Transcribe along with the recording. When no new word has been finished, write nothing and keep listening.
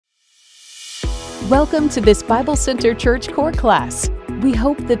Welcome to this Bible Center Church core class. We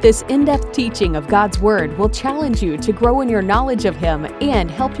hope that this in-depth teaching of God's Word will challenge you to grow in your knowledge of Him and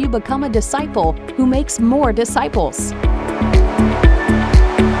help you become a disciple who makes more disciples.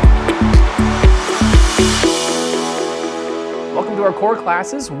 Welcome to our core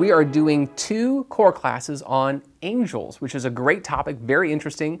classes. We are doing 2 core classes on angels, which is a great topic, very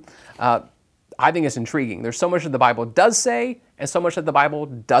interesting. I think it's intriguing. There's so much that the Bible does say and so much that the Bible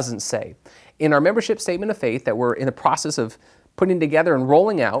doesn't say. In our membership statement of faith that we're in the process of putting together and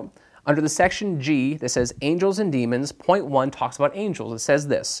rolling out, under the section G that says angels and demons, point 1 talks about angels. It says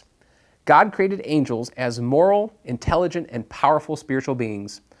this: God created angels as moral, intelligent, and powerful spiritual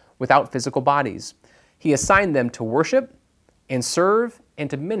beings without physical bodies. He assigned them to worship and serve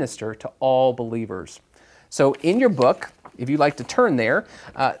and to minister to all believers. So in your book, if you'd like to turn there,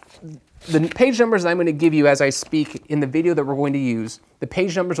 the page numbers that I'm going to give you as I speak in the video that we're going to use, the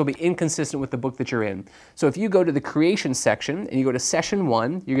page numbers will be inconsistent with the book that you're in. So if you go to the creation section and you go to session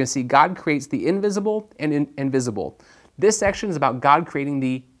 1, you're going to see God creates the invisible and invisible. This section is about God creating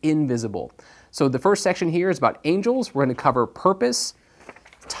the invisible. So the first section here is about angels. We're going to cover purpose,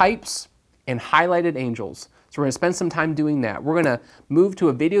 types, and highlighted angels. So we're going to spend some time doing that. We're going to move to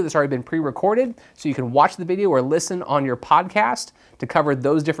a video that's already been pre-recorded so you can watch the video or listen on your podcast to cover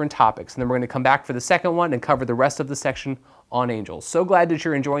those different topics. And then we're going to come back for the second one and cover the rest of the section on angels. So glad that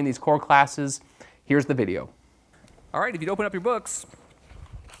you're enjoying these core classes. Here's the video. All right, if you'd open up your books,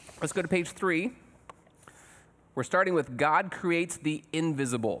 let's go to page 3. We're starting with God creates the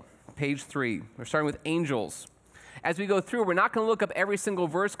invisible. Page 3. We're starting with angels. As we go through, we're not going to look up every single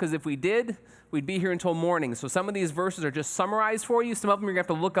verse because if we did, we'd be here until morning. So some of these verses are just summarized for you. Some of them you're going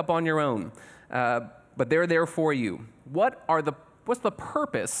to have to look up on your own. But they're there for you. What's the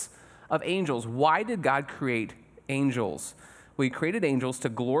purpose of angels? Why did God create angels? Well, He created angels to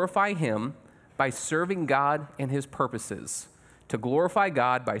glorify Him by serving God and His purposes. To glorify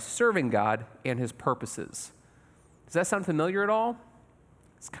God by serving God and His purposes. Does that sound familiar at all?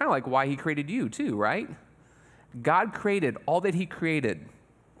 It's kind of like why He created you too, right? God created all that He created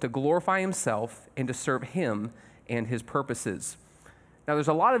to glorify Himself and to serve Him and His purposes. Now, there's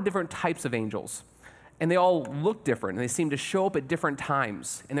a lot of different types of angels, and they all look different, and they seem to show up at different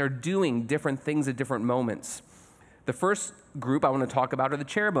times, and they're doing different things at different moments. The first group I want to talk about are the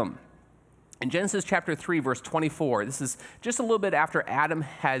cherubim. In Genesis chapter 3, verse 24, this is just a little bit after Adam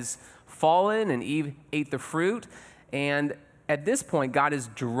has fallen and Eve ate the fruit, and at this point, God is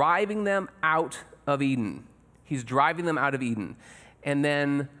driving them out of Eden. He's driving them out of Eden. And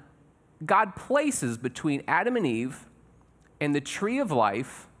then God places between Adam and Eve and the tree of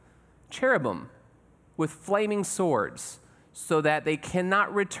life cherubim with flaming swords so that they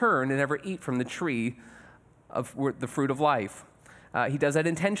cannot return and ever eat from the tree of the fruit of life. He does that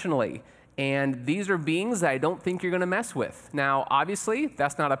intentionally. And these are beings that I don't think you're going to mess with. Now, obviously,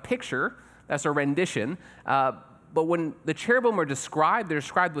 that's not a picture. That's a rendition. But when the cherubim are described, they're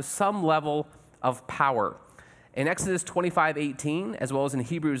described with some level of power. In Exodus 25:18, as well as in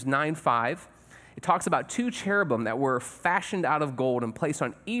Hebrews 9:5, it talks about 2 cherubim that were fashioned out of gold and placed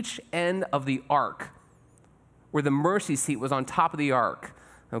on each end of the ark, where the mercy seat was on top of the ark,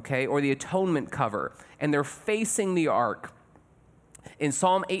 okay, or the atonement cover, and they're facing the ark. In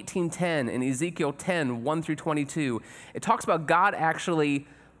Psalm 18:10 and Ezekiel 10:1 through 22, it talks about God actually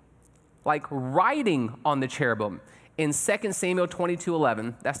like riding on the cherubim. In 2 Samuel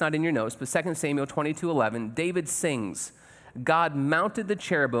 22:11, that's not in your notes, but 2 Samuel 22:11, David sings, God mounted the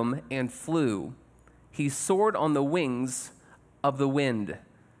cherubim and flew. He soared on the wings of the wind.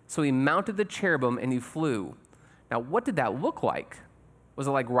 So He mounted the cherubim and He flew. Now, what did that look like? Was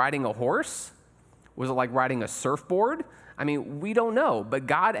it like riding a horse? Was it like riding a surfboard? I mean, we don't know, but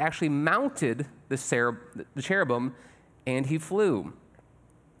God actually mounted the cherubim and He flew.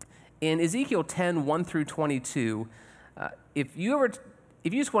 In Ezekiel 10:1 through 22, if you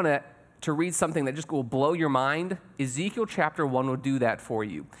just want to read something that just will blow your mind, Ezekiel chapter 1 will do that for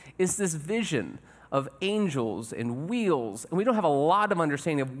you. It's this vision of angels and wheels, and we don't have a lot of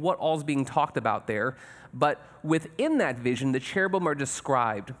understanding of what all is being talked about there, but within that vision, the cherubim are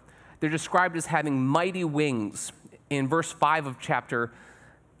described. They're described as having mighty wings. In verse 5 of chapter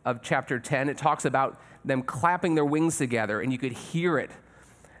 10, it talks about them clapping their wings together, and you could hear it.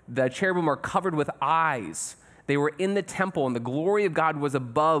 The cherubim are covered with eyes. They were in the temple, and the glory of God was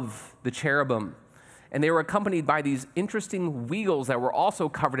above the cherubim. And they were accompanied by these interesting wheels that were also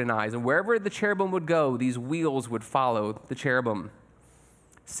covered in eyes. And wherever the cherubim would go, these wheels would follow the cherubim.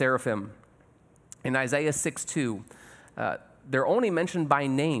 Seraphim. In Isaiah 6:2, they're only mentioned by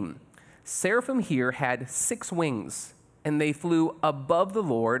name. Seraphim here had 6 wings, and they flew above the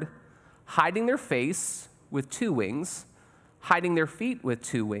Lord, hiding their face with 2 wings, hiding their feet with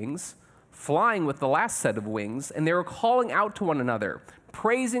 2 wings, flying with the last set of wings, and they were calling out to one another,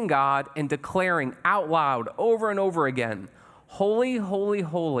 praising God and declaring out loud over and over again, "Holy, holy,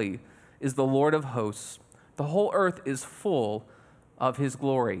 holy is the Lord of hosts. The whole earth is full of his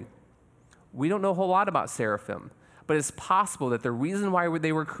glory." We don't know a whole lot about seraphim, but it's possible that the reason why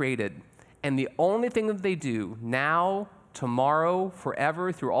they were created and the only thing that they do now, tomorrow,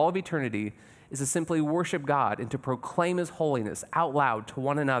 forever, through all of eternity, is to simply worship God and to proclaim his holiness out loud to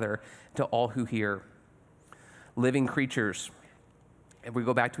one another, to all who hear. Living creatures. If we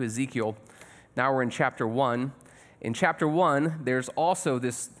go back to Ezekiel, now we're in chapter 1. In chapter 1, there's also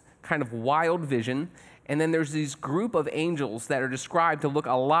this kind of wild vision, and then there's these group of angels that are described to look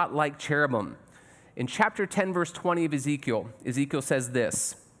a lot like cherubim. In chapter 10, verse 20 of Ezekiel, Ezekiel says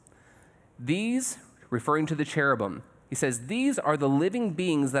this, "These," referring to the cherubim, he says, "These are the living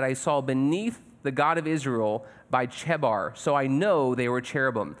beings that I saw beneath the God of Israel by Chebar, so I know they were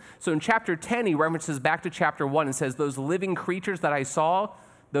cherubim." So in chapter 10, he references back to chapter 1 and says, those living creatures that I saw,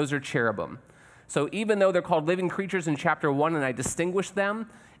 those are cherubim. So even though they're called living creatures in chapter 1 and I distinguished them,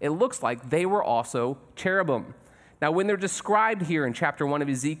 it looks like they were also cherubim. Now when they're described here in chapter 1 of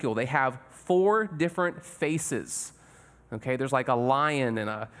Ezekiel, they have 4 different faces. Okay, there's like a lion and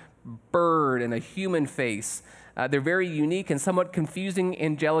a bird and a human face. They're very unique and somewhat confusing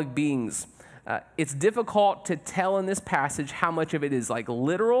angelic beings. It's difficult to tell in this passage how much of it is like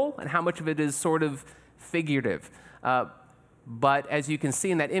literal and how much of it is sort of figurative. But as you can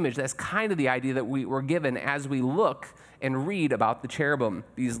see in that image, that's kind of the idea that we were given as we look and read about the cherubim,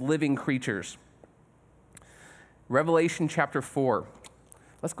 these living creatures. Revelation chapter 4.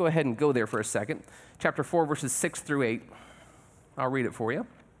 Let's go ahead and go there for a second. Chapter 4, verses 6 through 8. I'll read it for you.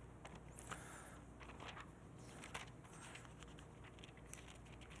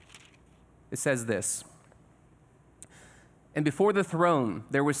 It says this, "And before the throne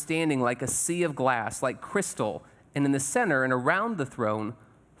there was standing like a sea of glass, like crystal, and in the center and around the throne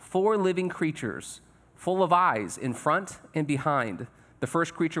 4 living creatures, full of eyes in front and behind. The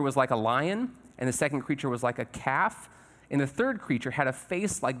first creature was like a lion, and the second creature was like a calf, and the third creature had a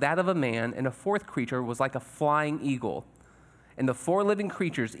face like that of a man, and a fourth creature was like a flying eagle. And the 4 living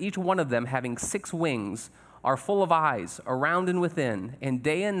creatures, each one of them having 6 wings, are full of eyes around and within, and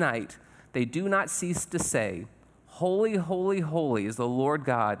day and night they do not cease to say, 'Holy, holy, holy is the Lord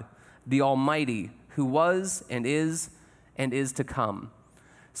God, the Almighty, who was and is to come.'"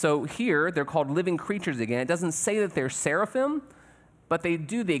 So here, they're called living creatures again. It doesn't say that they're seraphim, but they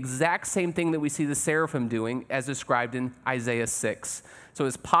do the exact same thing that we see the seraphim doing as described in Isaiah 6. So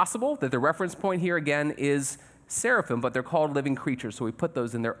it's possible that the reference point here again is seraphim, but they're called living creatures, so we put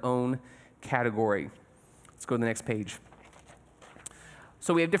those in their own category. Let's go to the next page.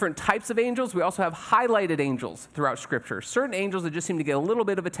 So we have different types of angels. We also have highlighted angels throughout Scripture. Certain angels that just seem to get a little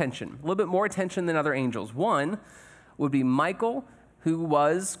bit of attention, a little bit more attention than other angels. One would be Michael, who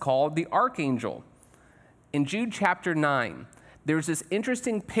was called the archangel. In Jude chapter 9, there's this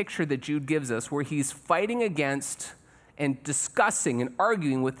interesting picture that Jude gives us where he's fighting against and discussing and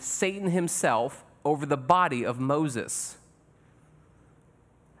arguing with Satan himself over the body of Moses.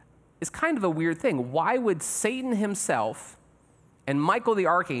 It's kind of a weird thing. Why would Satan himself and Michael the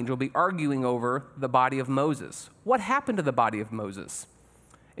archangel be arguing over the body of Moses? What happened to the body of Moses?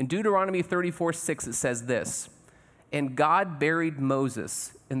 In Deuteronomy 34:6, it says this, "And God buried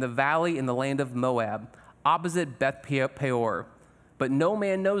Moses in the valley in the land of Moab, opposite Beth Peor, but no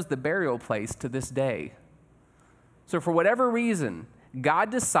man knows the burial place to this day." So for whatever reason,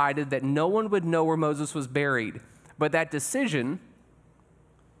 God decided that no one would know where Moses was buried, but that decision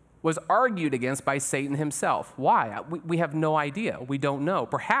was argued against by Satan himself. Why? We have no idea. We don't know.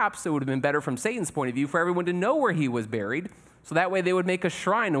 Perhaps it would have been better from Satan's point of view for everyone to know where he was buried, so that way they would make a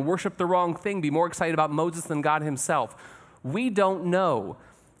shrine and worship the wrong thing, be more excited about Moses than God himself. We don't know,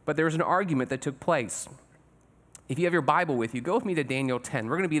 but there's an argument that took place. If you have your Bible with you, go with me to Daniel 10.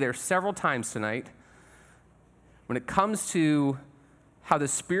 We're going to be there several times tonight. When it comes to how the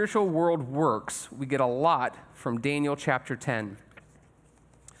spiritual world works, we get a lot from Daniel chapter 10.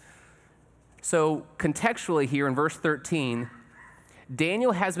 So contextually here in verse 13,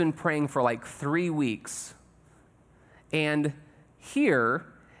 Daniel has been praying for like 3 weeks. And here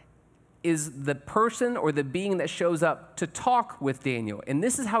is the person or the being that shows up to talk with Daniel. And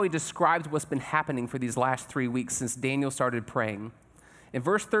this is how he describes what's been happening for these last 3 weeks since Daniel started praying. In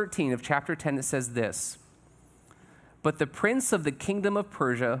verse 13 of chapter 10, it says this, "But the prince of the kingdom of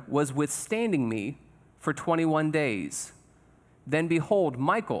Persia was withstanding me for 21 days. Then behold,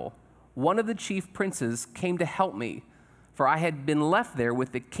 Michael, one of the chief princes, came to help me, for I had been left there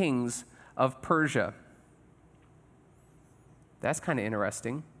with the kings of Persia. That's kind of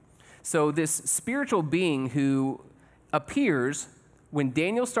interesting. So this spiritual being who appears when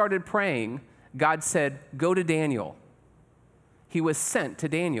Daniel started praying, God said, go to Daniel. He was sent to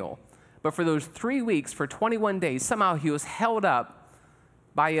Daniel. But for those 3 weeks, for 21 days, somehow he was held up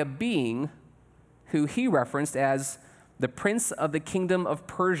by a being who he referenced as the prince of the kingdom of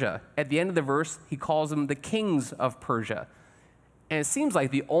Persia. At the end of the verse, he calls them the kings of Persia. And it seems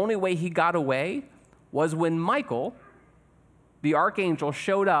like the only way he got away was when Michael, the archangel,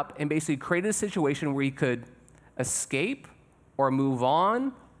 showed up and basically created a situation where he could escape or move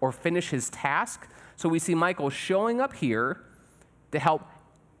on or finish his task. So we see Michael showing up here to help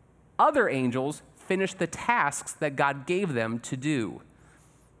other angels finish the tasks that God gave them to do.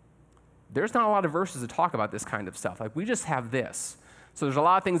 There's not a lot of verses that talk about this kind of stuff. Like, we just have this. So there's a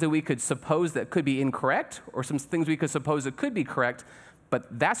lot of things that we could suppose that could be incorrect, or some things we could suppose that could be correct, but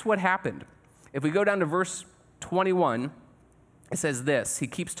that's what happened. If we go down to verse 21, it says this. He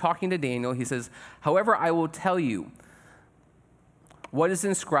keeps talking to Daniel. He says, however, I will tell you what is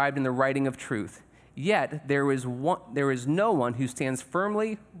inscribed in the writing of truth. Yet there is no one who stands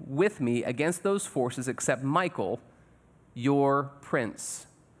firmly with me against those forces except Michael, your prince.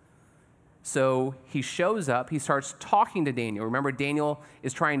 So he shows up, he starts talking to Daniel. Remember, Daniel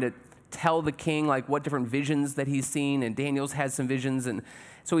is trying to tell the king like what different visions that he's seen, and Daniel's had some visions, and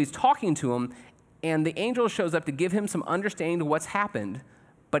so he's talking to him, and the angel shows up to give him some understanding of what's happened,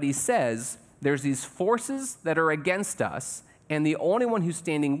 but he says, there's these forces that are against us, and the only one who's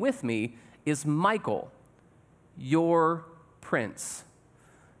standing with me is Michael, your prince.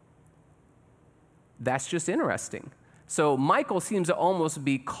 That's just interesting. So Michael seems to almost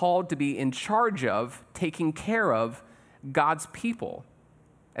be called to be in charge of, taking care of God's people,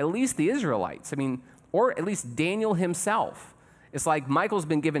 at least the Israelites. I mean, or at least Daniel himself. It's like Michael's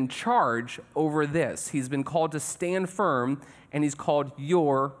been given charge over this. He's been called to stand firm, and he's called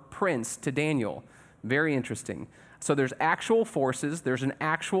your prince to Daniel. Very interesting. So there's actual forces. There's an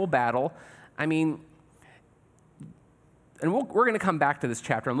actual battle. I mean, and we're going to come back to this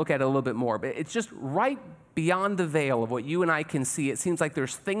chapter and look at it a little bit more, but it's just right beyond the veil of what you and I can see. It seems like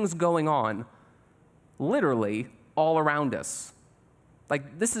there's things going on literally all around us.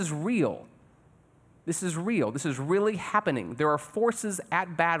 Like, this is real. This is real. This is really happening. There are forces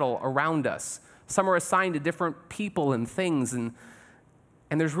at battle around us. Some are assigned to different people and things, and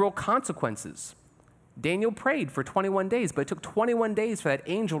there's real consequences. Daniel prayed for 21 days, but it took 21 days for that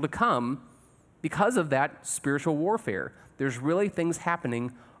angel to come because of that spiritual warfare. There's really things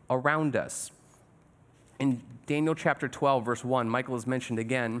happening around us. In Daniel chapter 12, verse 1, Michael is mentioned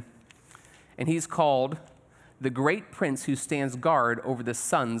again, and he's called the great prince who stands guard over the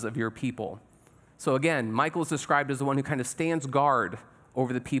sons of your people. So again, Michael is described as the one who kind of stands guard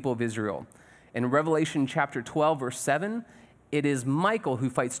over the people of Israel. In Revelation chapter 12, verse 7, it is Michael who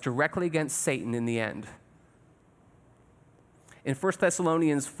fights directly against Satan in the end. In 1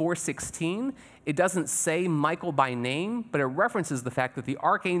 Thessalonians 4:16, it doesn't say Michael by name, but it references the fact that the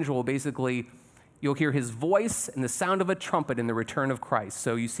archangel will basically, you'll hear his voice and the sound of a trumpet in the return of Christ.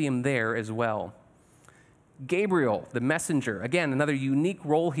 So you see him there as well. Gabriel, the messenger, again, another unique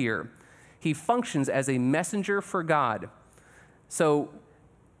role here. He functions as a messenger for God. So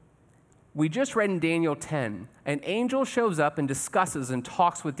we just read in Daniel 10, an angel shows up and discusses and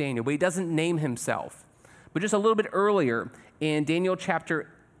talks with Daniel, but he doesn't name himself. But just a little bit earlier, in Daniel chapter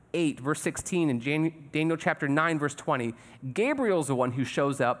 8, verse 16, and Daniel chapter 9, verse 20, Gabriel's the one who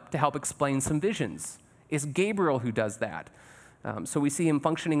shows up to help explain some visions. It's Gabriel who does that. So we see him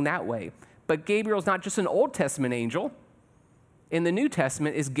functioning that way. But Gabriel's not just an Old Testament angel. In the New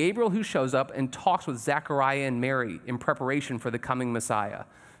Testament, it's Gabriel who shows up and talks with Zechariah and Mary in preparation for the coming Messiah.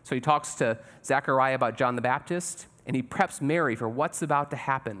 So he talks to Zechariah about John the Baptist, and he preps Mary for what's about to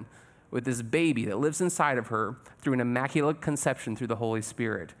happen with this baby that lives inside of her through an immaculate conception through the Holy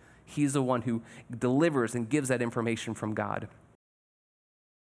Spirit. He's the one who delivers and gives that information from God.